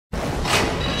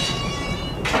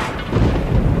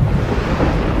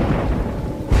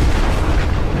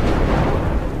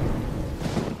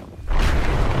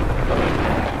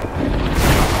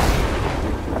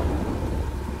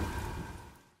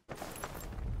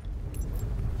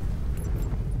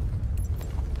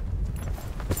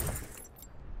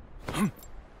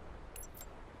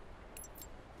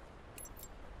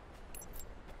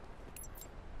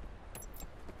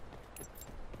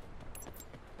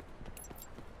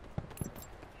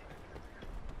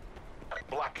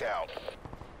blackout.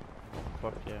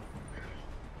 Fuck yeah.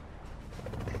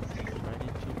 Ready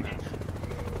to match.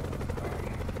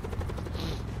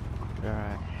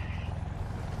 Alright.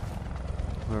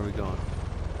 Where are we going?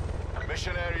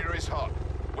 Mission area is hot.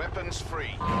 Weapons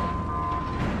free.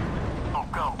 Oh,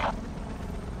 go.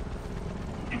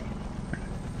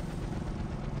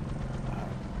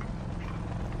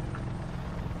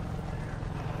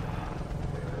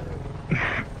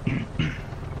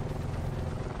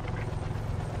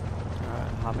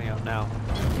 Alright, hopping out now.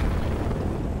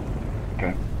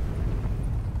 Okay.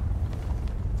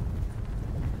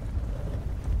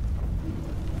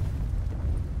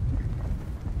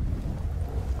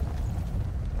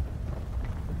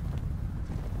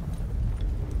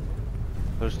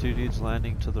 There's two dudes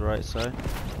landing to the right side.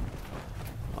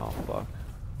 Oh fuck.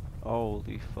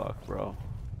 Holy fuck, bro.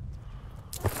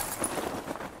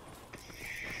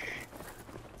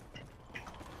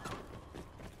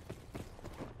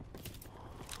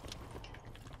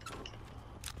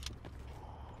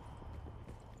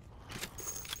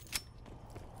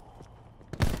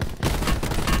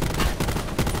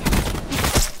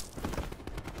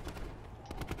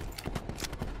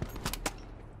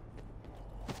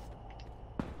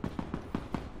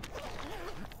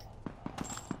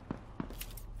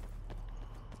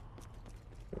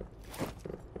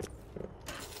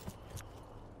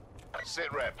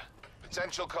 Sit rep.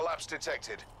 Potential collapse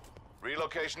detected.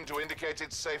 Relocation to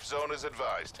indicated safe zone is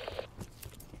advised.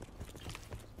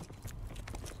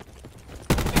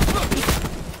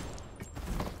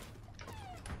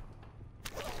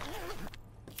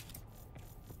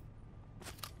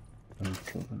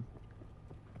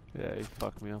 Yeah, he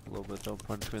fucked me up a little bit. Don't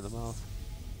punch me in the mouth.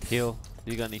 Heal.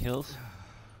 You got any heals?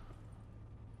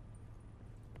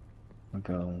 I'll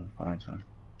go find some.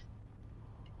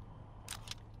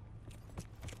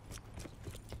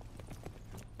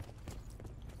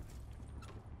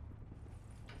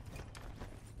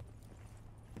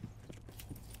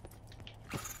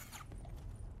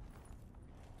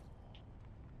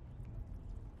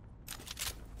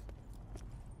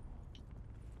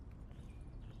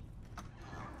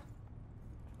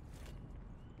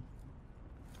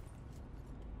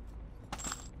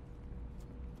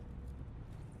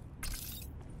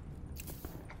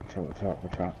 What's up,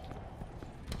 what's up?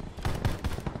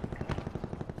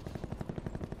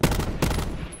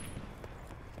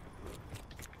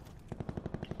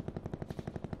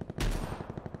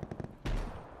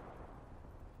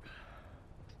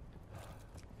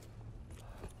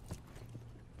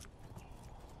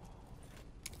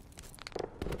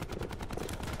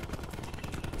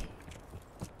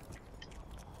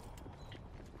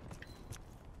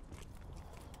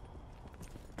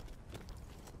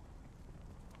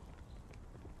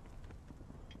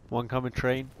 One coming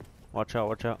train. Watch out,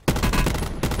 watch out.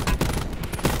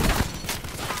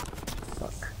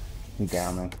 Fuck. He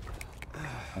down me.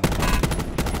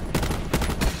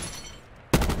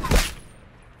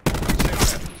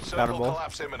 Got 'em Circle both.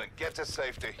 collapse imminent. Get to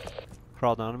safety.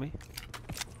 Crawl down to me.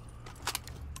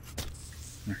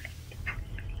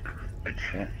 Good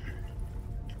shit.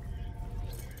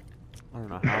 I don't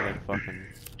know how they fucking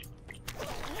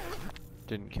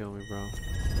didn't kill me, bro.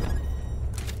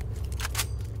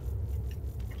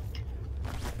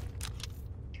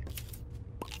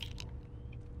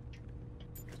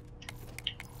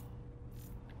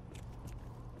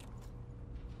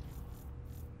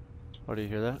 Oh, do you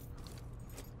hear that?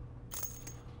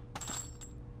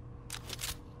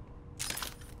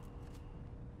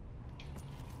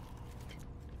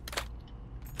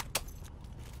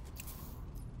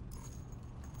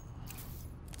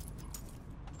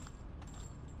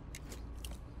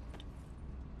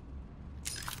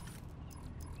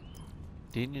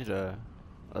 Do you need a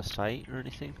sight or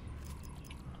anything?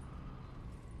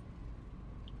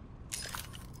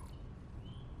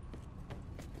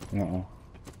 No.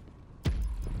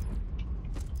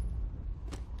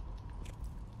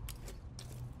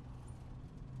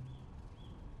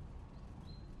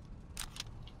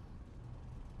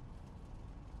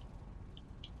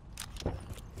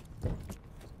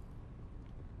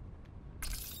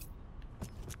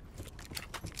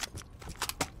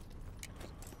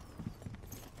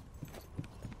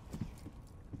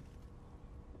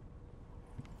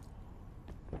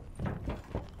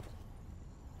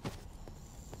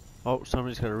 Oh,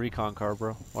 somebody's got a recon car,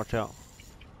 bro. Watch out.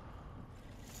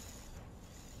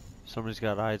 Somebody's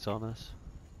got eyes on us.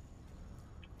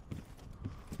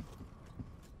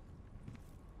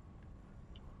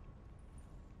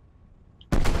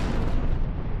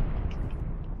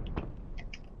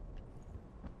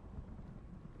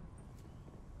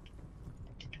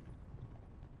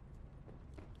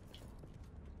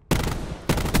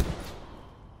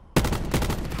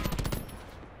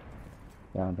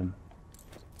 found him.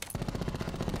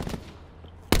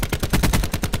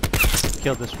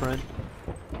 Killed this friend.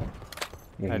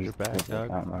 Yeah, Had he's your back, with the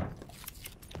dog. outlaw.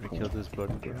 I killed this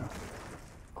buddy, bro.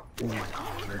 Ooh,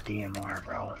 your DMR,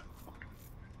 bro.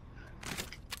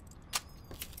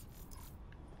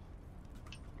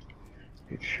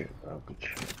 Good shit, bro. Good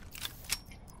shit.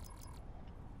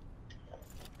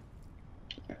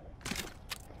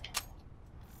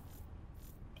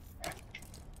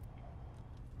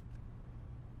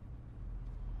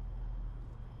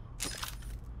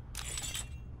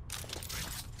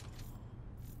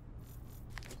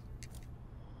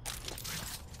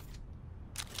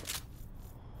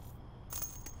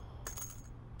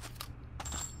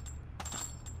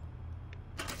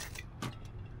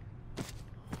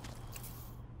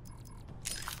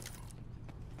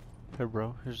 Here,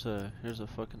 bro. Here's a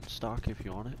fucking stock if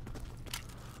you want it.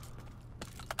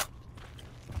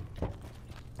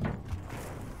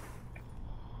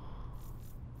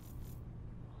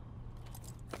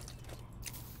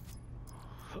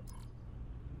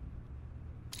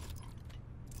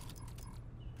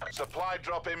 Supply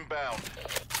drop inbound.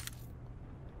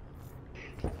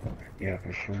 Yeah,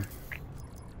 for sure.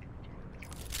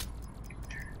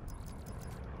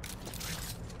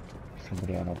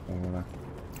 Somebody out up over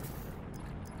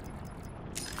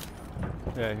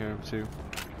Yeah, I hear him too.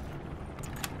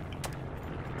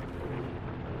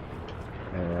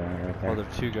 there. Right Oh, there. there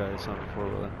are two guys on the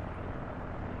four-wheeler.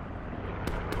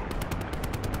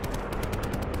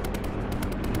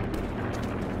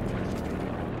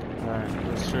 Alright,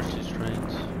 let's search these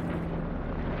trains.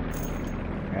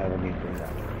 Yeah, let me do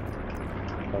that.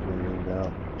 Probably move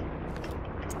out.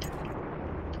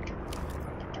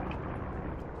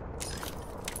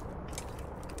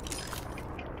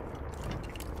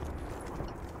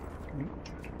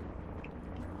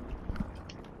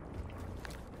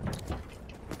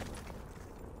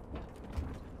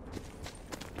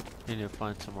 Need to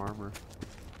find some armor.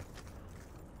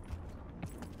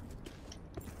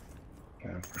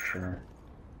 Yeah, for sure.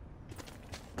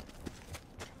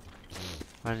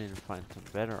 I need to find some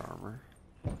better armor.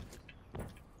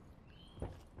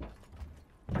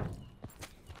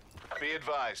 Be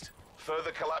advised.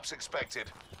 Further collapse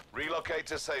expected. Relocate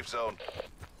to safe zone.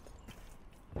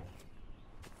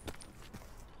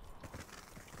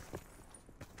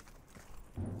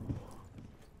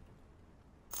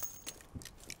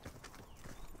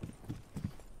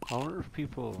 I wonder if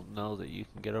people know that you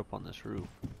can get up on this roof.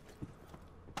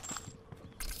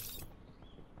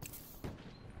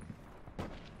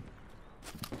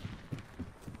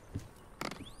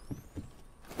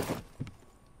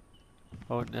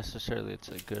 I wouldn't necessarily it's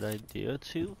a good idea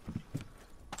to,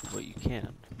 but you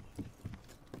can.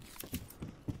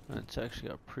 And it's actually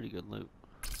got pretty good loot.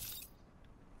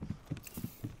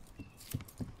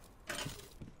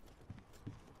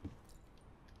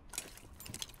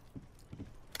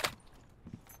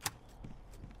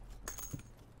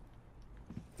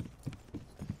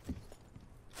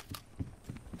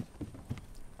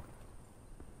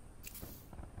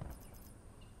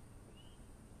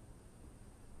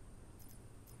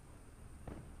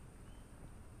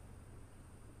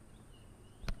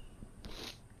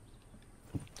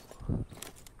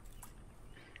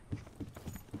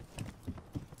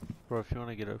 Bro, if you want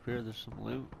to get up here, there's some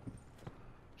loot.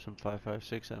 Some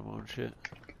 5.56 ammo and shit.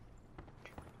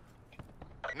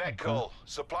 Net call.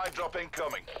 Supply drop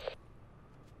incoming.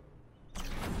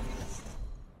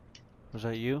 Was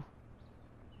that you?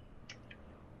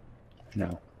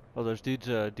 No. Oh, there's dudes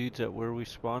at where we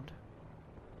spawned?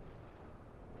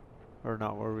 Or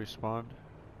not where we spawned?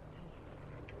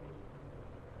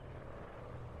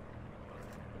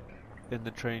 In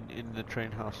the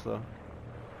train house though.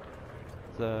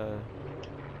 The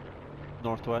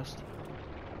northwest.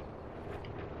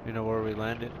 You know where we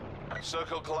landed?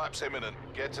 Circle collapse imminent.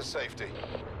 Get to safety.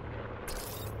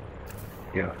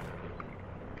 Yeah.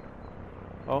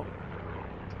 Oh.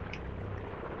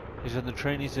 He's in the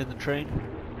train, he's in the train.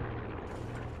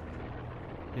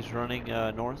 He's running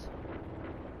north.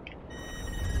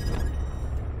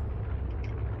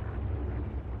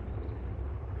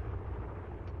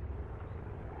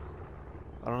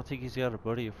 I don't think he's got a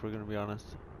buddy if we're gonna be honest.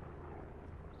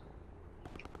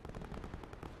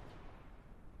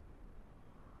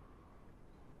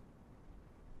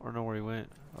 Or know where he went.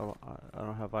 I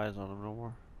don't have eyes on him no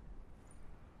more.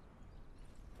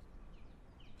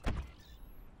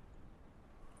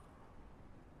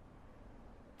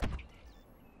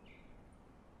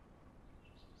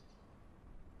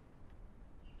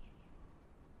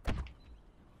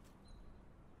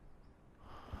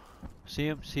 See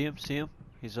him, see him, see him.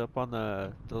 He's up on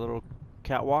the little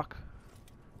catwalk.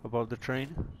 Above the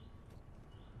train.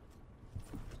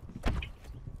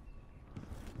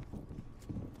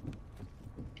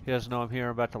 He doesn't know I'm here.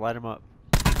 I'm about to light him up.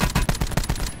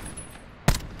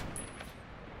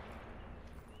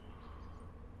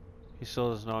 He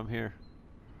still doesn't know I'm here.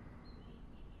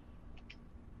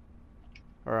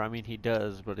 Or, I mean, he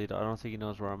does, but I don't think he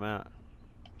knows where I'm at.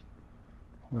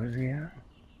 Where's he at?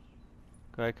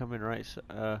 Guy coming right,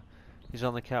 he's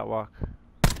on the catwalk.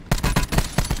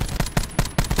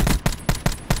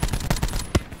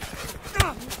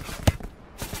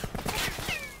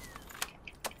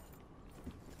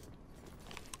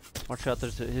 Watch out,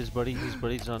 there's his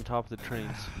buddy's on top of the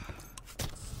trains.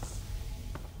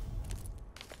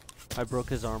 I broke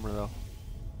his armor though.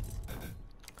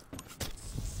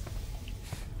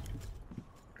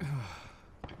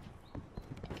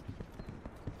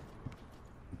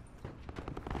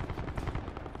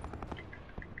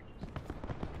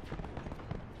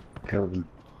 Killed him.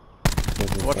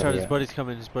 Watch out, his buddy's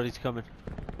coming,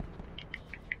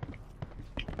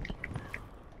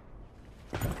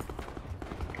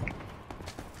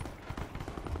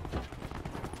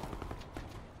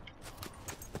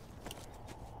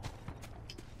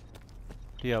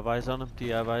 Do you have eyes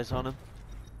on him?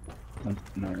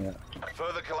 Not yet.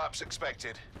 Further collapse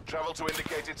expected. Travel to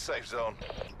indicated safe zone.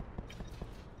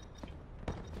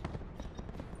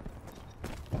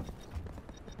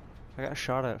 I got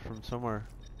shot at from somewhere.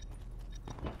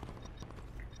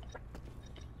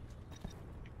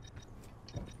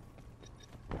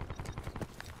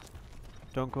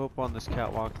 Don't go up on this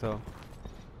catwalk though.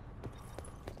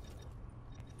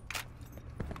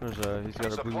 He's got a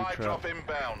booby Supply trap. drop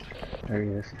inbound. There he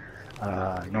is.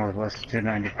 Northwest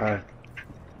 295.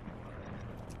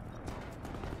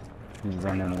 He's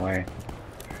running away.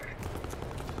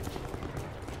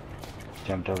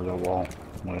 Jumped over the wall.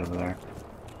 Way over there.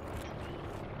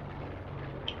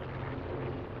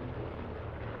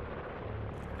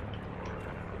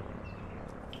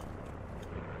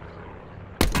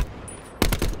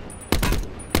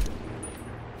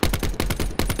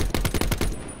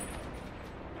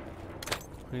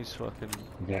 He's fucking...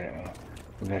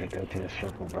 We gotta go to the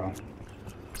circle, bro.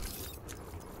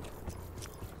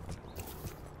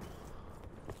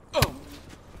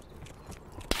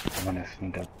 I'm gonna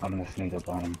sneak up on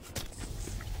him.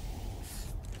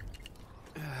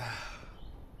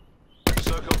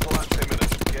 Circle collapse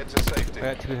imminent. Get to safety.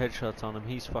 I got 2 headshots on him.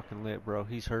 He's fucking lit, bro.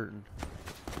 He's hurting.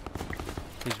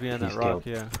 He's behind that He's rock,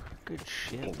 killed. yeah. Good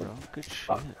shit, bro. Good shit.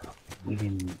 Fuck. We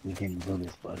didn't lose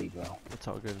his buddy, bro. It's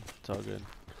all good. It's all good.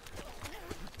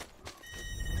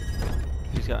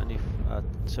 If he's got any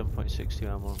 7.62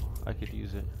 ammo, I could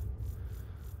use it.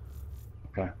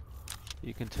 Okay.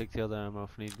 You can take the other ammo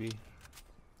if need be.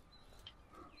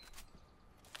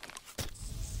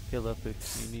 Heal up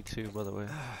if you need to, by the way.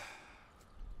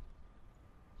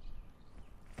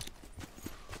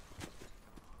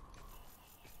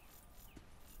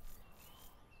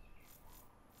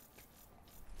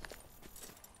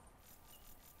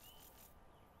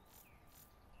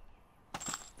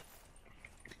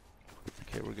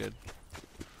 Okay, we're good.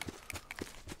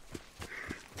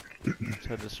 Let's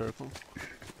head to circle.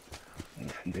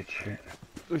 That's some good shit.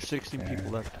 There's 16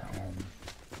 people left.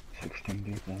 16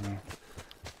 people now.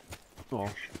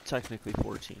 Well, technically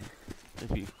 14,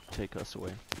 if you take us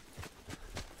away.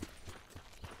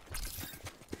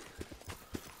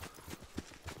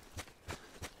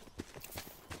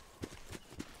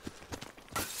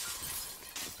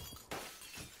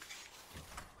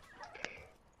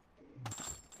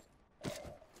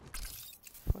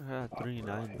 I got 3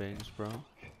 9 bangs, bro.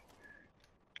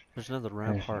 There's another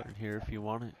rampart in here if you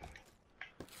want it.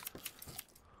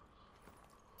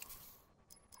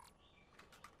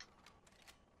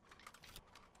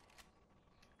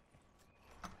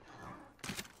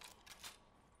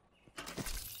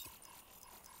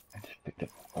 I just picked up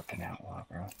a fucking outlaw,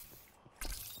 bro.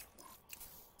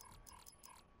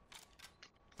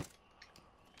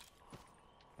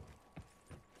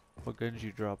 What guns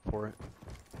you drop for it?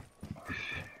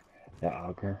 The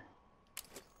auger.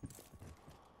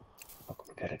 Fuck,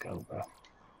 we gotta go, bro.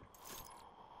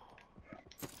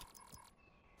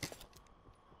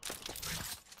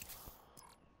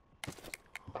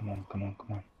 Come on, come on,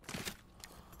 come on.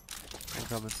 I'm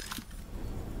coming.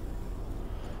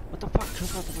 What the fuck?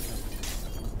 Jump out the window.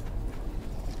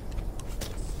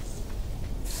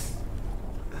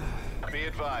 Be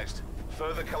advised.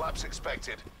 Further collapse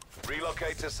expected.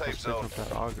 Relocate to safe Let's pick zone. up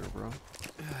that auger, bro.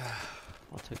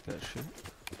 I'll take that shit.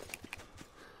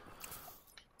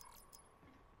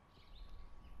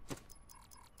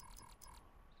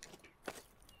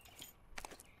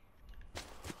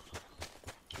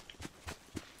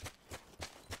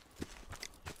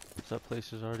 That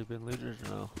place has already been looted or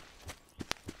no?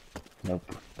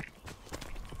 Nope.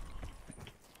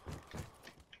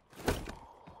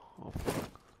 Oh fuck.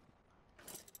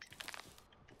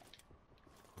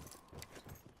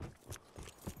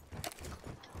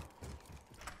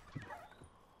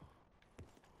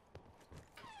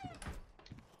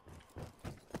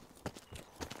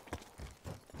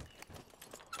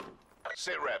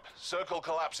 Sit rep. Circle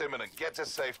collapse imminent. Get to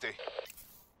safety.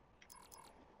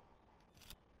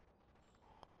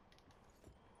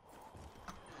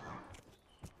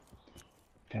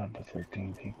 Down to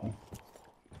 13 people.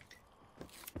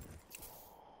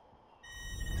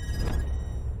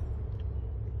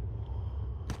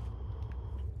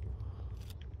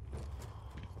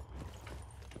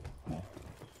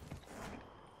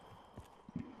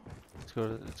 Let's go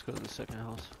to the second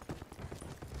house.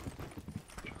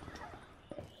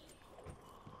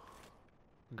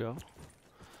 Go.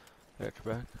 Back to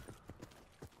back.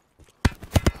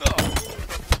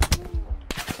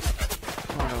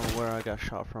 I don't know where I got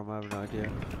shot from, I have no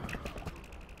idea.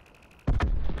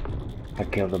 I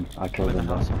killed him. I I'm killed in the him.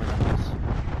 house, I'm in the house.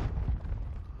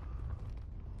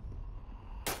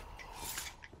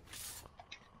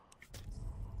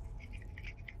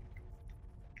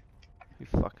 You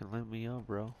fucking lit me up,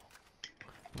 bro.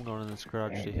 I'm going in this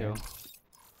garage to heal.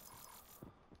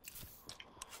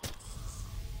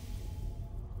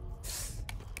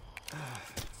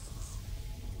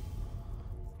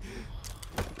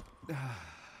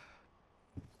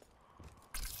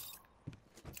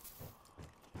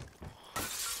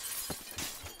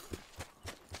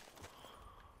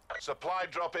 Supply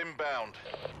drop inbound.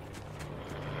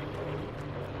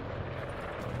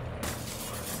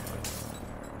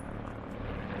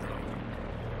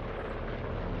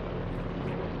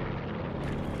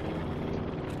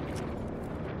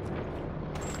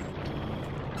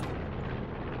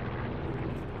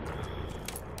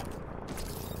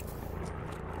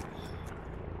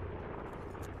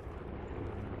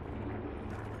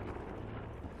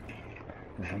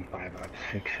 There's some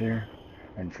 5.6 here,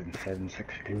 and some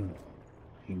 7.62.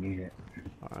 You need it.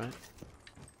 Alright.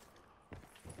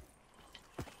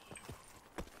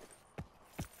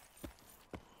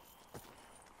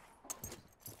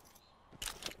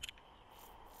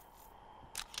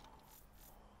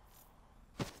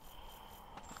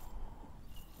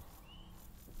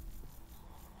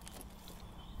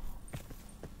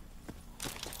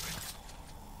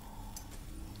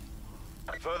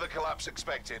 Further collapse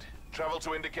expected. Travel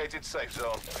to indicated safe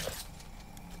zone.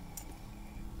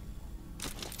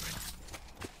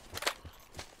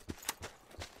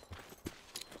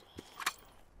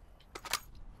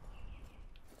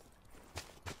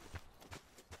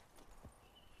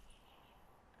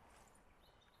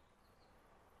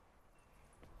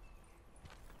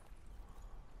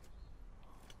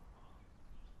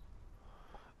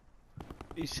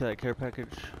 You see that care package?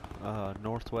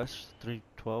 Northwest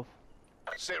 312.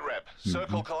 Sit rep.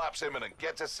 Circle collapse imminent.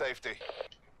 Get to safety.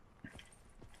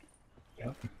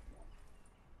 Yep.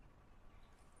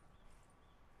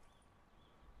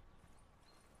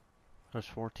 There's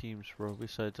 4 teams, bro,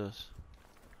 besides us.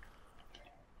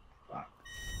 Fuck.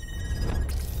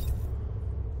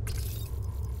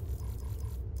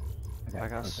 I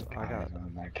got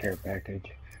on that care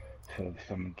package, so if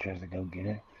someone tries to go get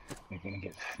it, they're gonna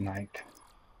get sniped.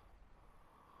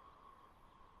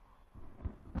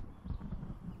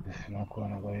 The smoke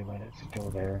went away, but it's still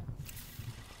there.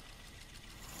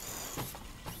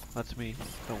 That's me,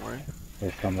 don't worry.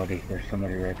 There's somebody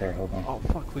right there, hold on. Oh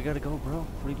fuck, we gotta go, bro.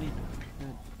 What do you mean?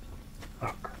 Yeah.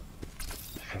 Fuck.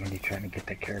 Somebody trying to get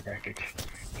the care package.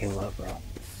 Heal up, bro.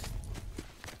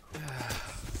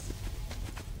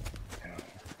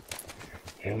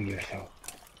 Heal yourself.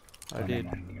 I did.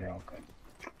 You're all good.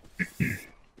 Let's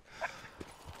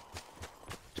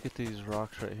get these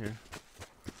rocks right here.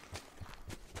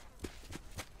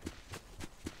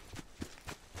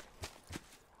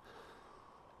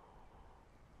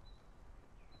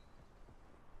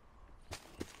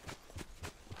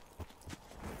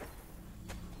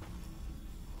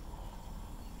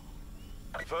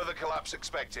 Further collapse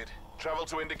expected. Travel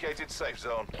to indicated safe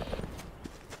zone.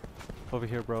 Over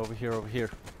here, bro. Over here, over here.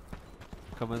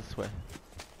 Come this way.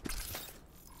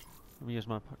 Let me use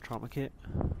my trauma kit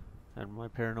and my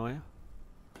paranoia,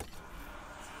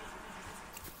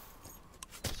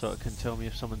 so it can tell me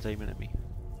if someone's aiming at me.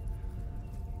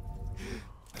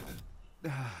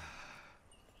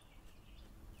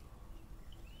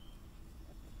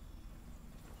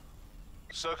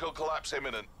 Circle collapse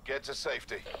imminent. Get to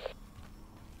safety.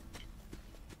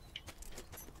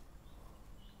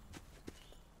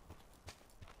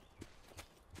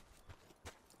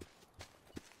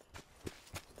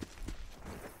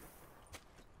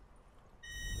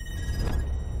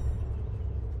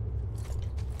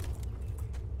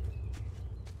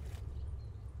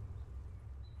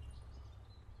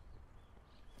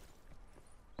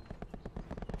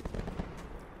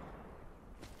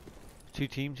 Two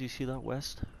teams, you see that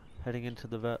west? Heading into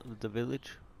the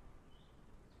village.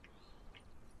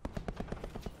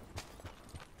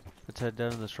 Let's head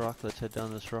down this rock, let's head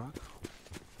down this rock.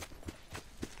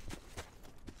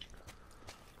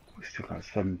 We still got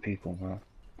 7 people, bro.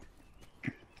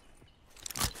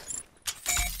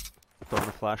 Throwing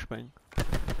a flashbang.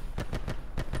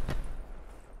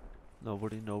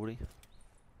 Nobody, nobody.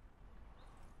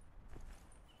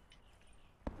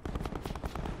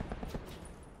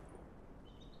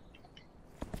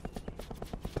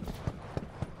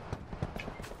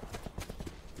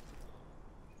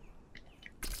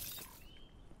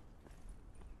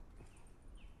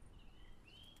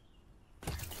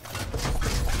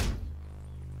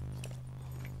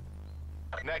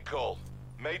 Net call.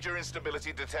 Major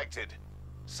instability detected.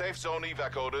 Safe zone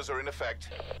evac orders are in effect.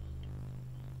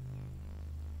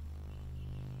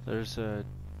 There's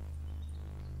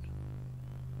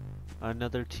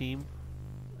another team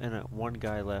and one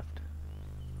guy left.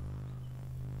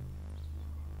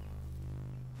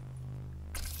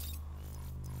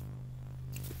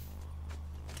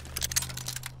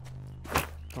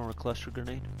 Throwing a cluster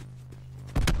grenade.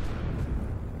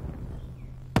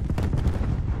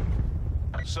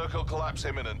 Circle collapse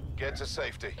imminent. Get to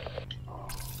safety.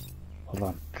 Hold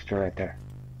on, still right there.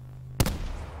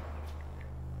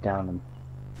 Down them.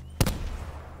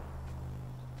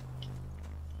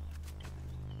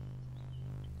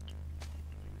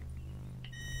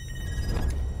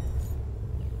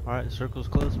 Alright, circle's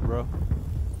closed, bro.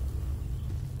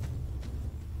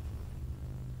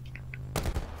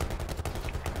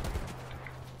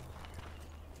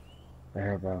 Right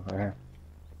here, bro, right here.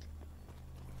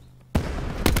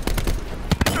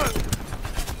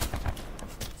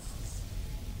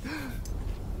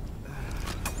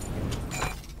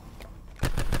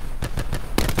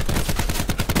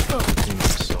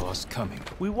 Saw us coming.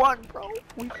 We won, bro!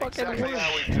 We fucking Exactly won!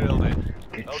 how we drilled it.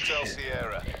 Good Hotel shit.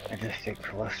 Sierra. I just take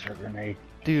cluster grenade.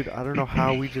 Dude, I don't know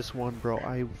how we just won, bro.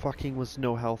 I fucking was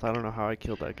no health. I don't know how I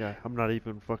killed that guy. I'm not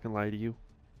even fucking lying to you.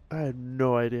 I had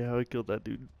no idea how I killed that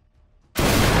dude.